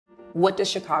What does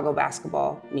Chicago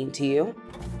basketball mean to you?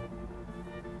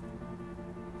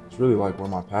 It's really like where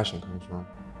my passion comes from.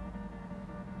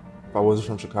 If I wasn't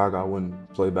from Chicago, I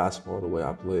wouldn't play basketball the way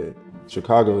I played.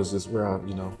 Chicago is just where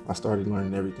I started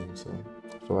learning everything. So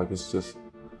I feel like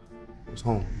it's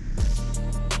home.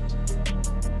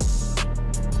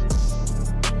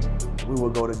 We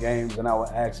would go to games and I would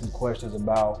ask him questions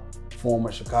about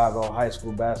former Chicago high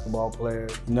school basketball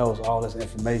players. He knows all this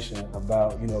information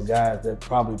about, guys that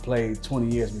probably played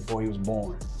 20 years before he was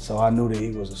born. So I knew that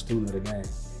he was a student of the game.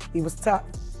 He was tough.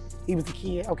 He was a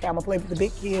kid. Okay, I'm gonna play with the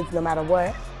big kids no matter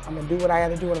what. I'm gonna do what I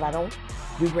gotta do, and if I don't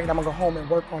do great, I'm gonna go home and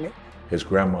work on it. His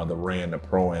grandmother ran the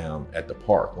Pro-Am at the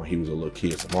park when he was a little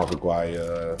kid. So Mark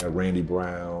Aguirre, Randy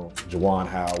Brown, Juwan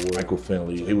Howard, Michael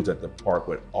Finley. He was at the park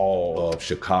with all of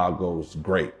Chicago's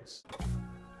greats.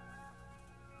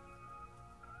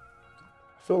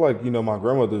 I feel like, my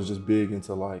grandmother was just big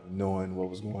into knowing what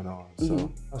was going on.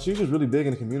 So she was just really big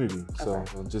in the community. So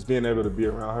just being able to be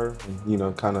around her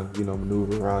and, kind of,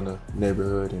 maneuver around the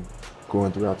neighborhood and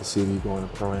going throughout the city, going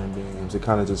to Pro-Am games, it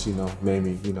kind of just, made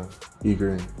me, eager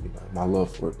and, my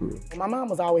love for it grew. My mom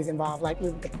was always involved, like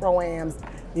with the Pro-Ams,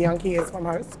 the young kids from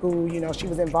her school, she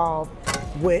was involved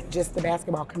with just the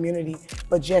basketball community,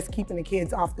 but just keeping the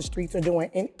kids off the streets or doing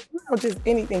just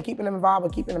anything, keeping them involved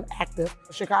and keeping them active.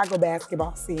 The Chicago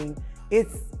basketball scene,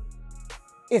 it's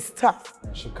tough.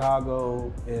 And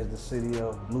Chicago is the city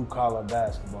of blue-collar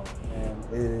basketball,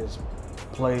 and it is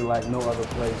played like no other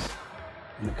place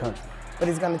in the country. But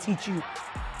it's gonna teach you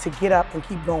to get up and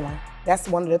keep going. That's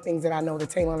one of the things that I know that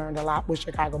Taylor learned a lot with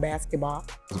Chicago basketball.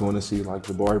 I was going to see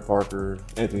Jabari Parker,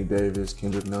 Anthony Davis,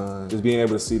 Kendrick Nunn. Just being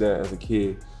able to see that as a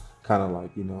kid kind of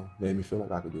made me feel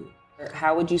like I could do it.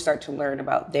 How would you start to learn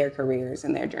about their careers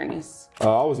and their journeys? I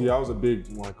was a big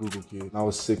Google kid. I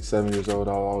was 6, 7 years old.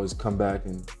 I'll always come back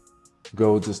and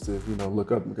go just to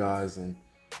look up guys and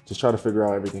just try to figure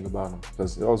out everything about them.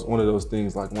 Because it was one of those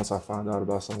things, once I found out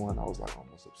about someone, I was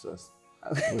almost obsessed.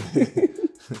 Okay.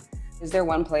 Is there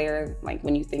one player,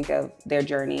 when you think of their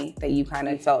journey, that you kind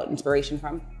of felt inspiration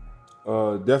from?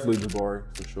 Definitely Jabari,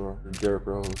 for sure. And Derrick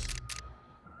Rose.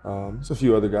 There's a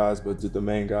few other guys, but just the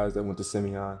main guys that went to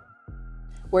Simeon.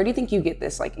 Where do you think you get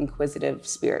this inquisitive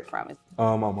spirit from?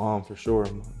 My mom, for sure.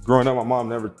 Growing up, my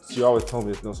mom she always told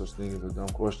me there's no such thing as a dumb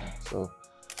question. So,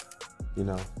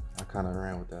 I kind of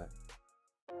ran with that.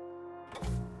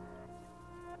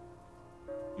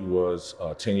 He was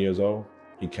 10 years old.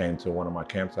 He came to one of my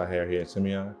camps I had here at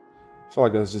Simeon. I felt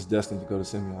like I was just destined to go to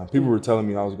Simeon. People were telling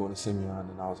me I was going to Simeon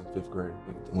and I was in 5th grade.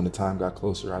 But when the time got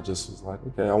closer, I just was like,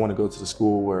 okay, I want to go to the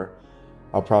school where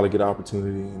I'll probably get an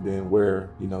opportunity and then where,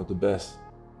 the best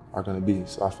are going to be.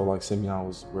 So I felt like Simeon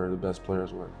was where the best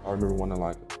players were. I remember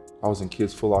I was in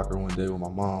Kids Foot Locker one day with my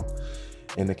mom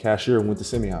and the cashier went to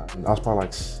Simeon. And I was probably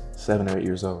 7 or 8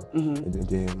 years old. And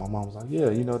then my mom was like, yeah,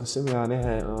 the Simeon, they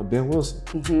had Ben Wilson.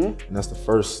 And that's the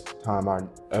first time I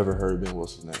ever heard Ben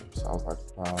Wilson's name. So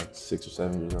I was 6 or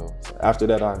 7 years old. So after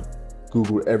that, I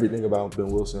Googled everything about Ben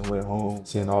Wilson, went home,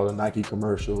 seeing all the Nike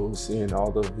commercials, seeing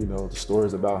all the, the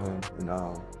stories about him. And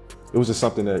it was just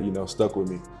something that, stuck with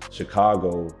me.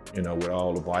 Chicago, with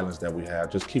all the violence that we have,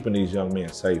 just keeping these young men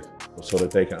safe so that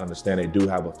they can understand they do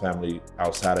have a family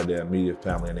outside of their immediate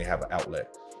family and they have an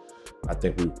outlet. I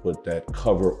think we put that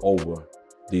cover over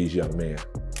these young men.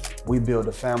 We build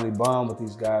a family bond with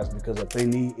these guys because if they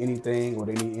need anything or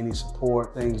they need any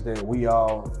support, things that we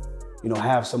all,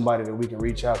 have somebody that we can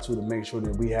reach out to make sure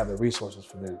that we have the resources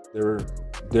for them. They were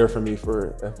there for me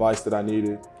for advice that I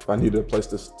needed. If I needed a place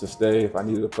to stay, if I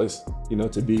needed a place,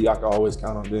 to be, I could always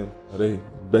count on them. They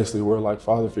basically were like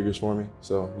father figures for me.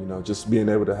 So, just being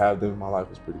able to have them in my life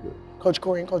was pretty good. Coach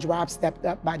Corey and Coach Rob stepped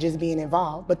up by just being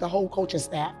involved, but the whole coaching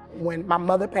staff, when my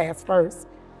mother passed first,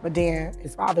 but then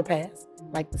his father passed,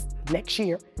 the next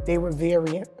year, they were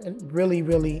really,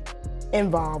 really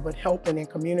involved with helping and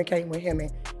communicating with him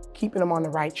and keeping him on the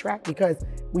right track because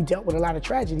we dealt with a lot of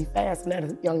tragedy fast and at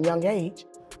a young age.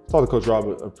 I talk to Coach Rob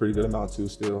a pretty good amount too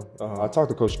still. I talk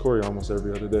to Coach Corey almost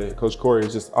every other day. Coach Corey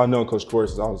is I've known Coach Corey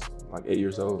since I was 8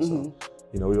 years old, so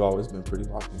we've always been pretty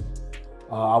locked in.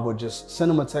 I would just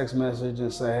send him a text message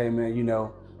and say, hey man,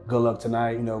 good luck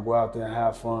tonight, go out there and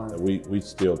have fun. We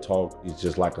still talk. He's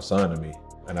just like a son to me.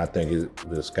 And I think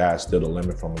the sky's still the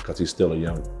limit for him because he's still a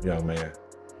young man.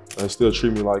 They still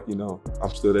treat me like, I'm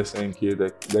still that same kid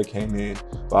that came in.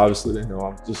 But obviously they know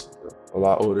I'm just a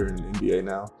lot older in the NBA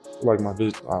now. My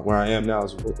vision, where I am now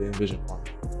is what they envision for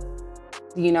me.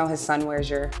 Do you know his son wears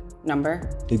your number?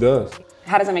 He does.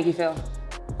 How does that make you feel?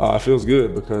 It feels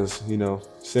good because,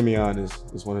 Simeon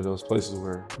is one of those places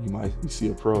where you see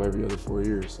a pro every other 4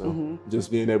 years. So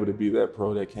just being able to be that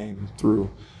pro that came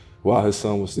through while his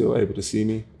son was still able to see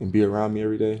me and be around me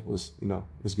every day was, you know,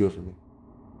 it's good for me.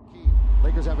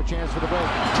 Lakers have a chance for the break.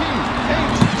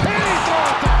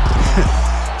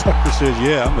 Tucker says,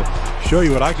 yeah, I'm gonna show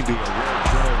you what I can do. A rare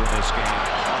turnover in this game.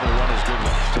 Another one is good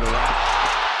to the rack.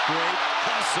 Great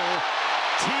hustle.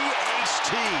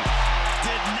 THT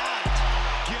did not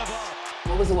give up.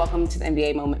 What was a welcome to the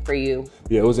NBA moment for you?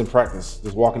 Yeah, it was in practice.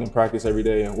 Just walking in practice every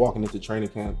day and walking into training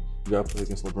camp. You gotta play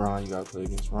against LeBron, you gotta play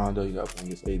against Rondo, you gotta play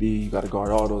against AD, you gotta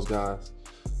guard all those guys.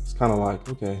 It's kind of like,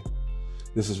 okay,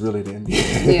 this is really the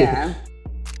NBA. Yeah.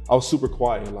 I was super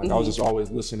quiet. Like I was just always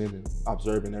listening and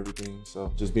observing everything.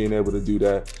 So just being able to do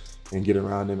that and get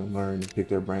around them and learn and pick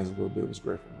their brains a little bit was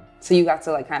great for me. So you got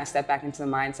to like kind of step back into the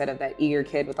mindset of that eager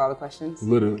kid with all the questions?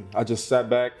 Literally, I just sat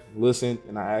back, listened,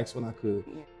 and I asked when I could.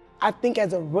 I think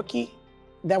as a rookie,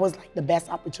 that was like the best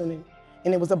opportunity.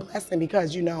 And it was a blessing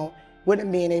because, you know, with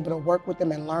him being able to work with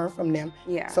them and learn from them.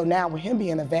 Yeah. So now with him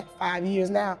being a vet 5 years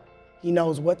now, he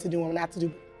knows what to do and not to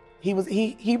do. He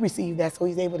received that, so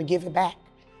he's able to give it back.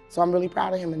 So I'm really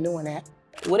proud of him in doing that.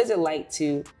 What is it like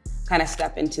to kind of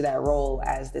step into that role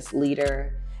as this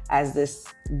leader, as this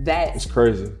vet? It's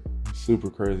crazy, it's super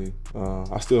crazy.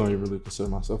 I still don't even really consider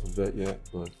myself a vet yet,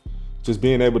 but just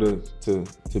being able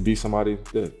to be somebody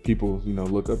that people, you know,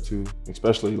 look up to,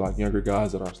 especially like younger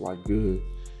guys that are like good,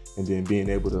 and then being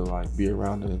able to like be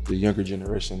around the younger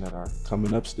generation that are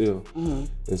coming up still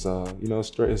is, you know,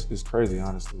 it's crazy,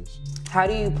 honestly. How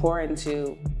do you pour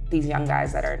into these young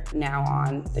guys that are now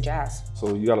on the Jazz?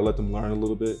 So you got to let them learn a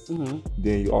little bit.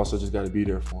 Then you also just got to be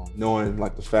there for them, knowing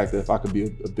like the fact that if I could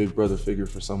be a big brother figure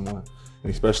for someone,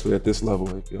 and especially at this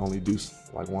level, it can only do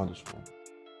like wonders for them.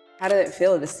 How did it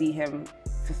feel to see him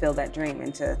fulfill that dream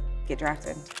and to get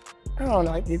drafted? I don't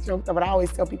know, like this joke, but I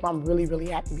always tell people I'm really, really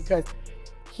happy because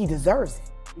he deserves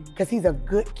it. Because he's a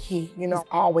good kid, you know,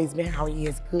 always been how he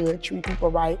is, good, treat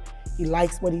people right. He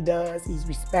likes what he does, he's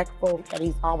respectful, and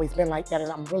he's always been like that,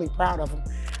 and I'm really proud of him.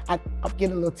 I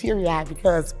get a little teary-eyed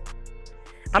because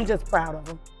I'm just proud of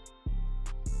him.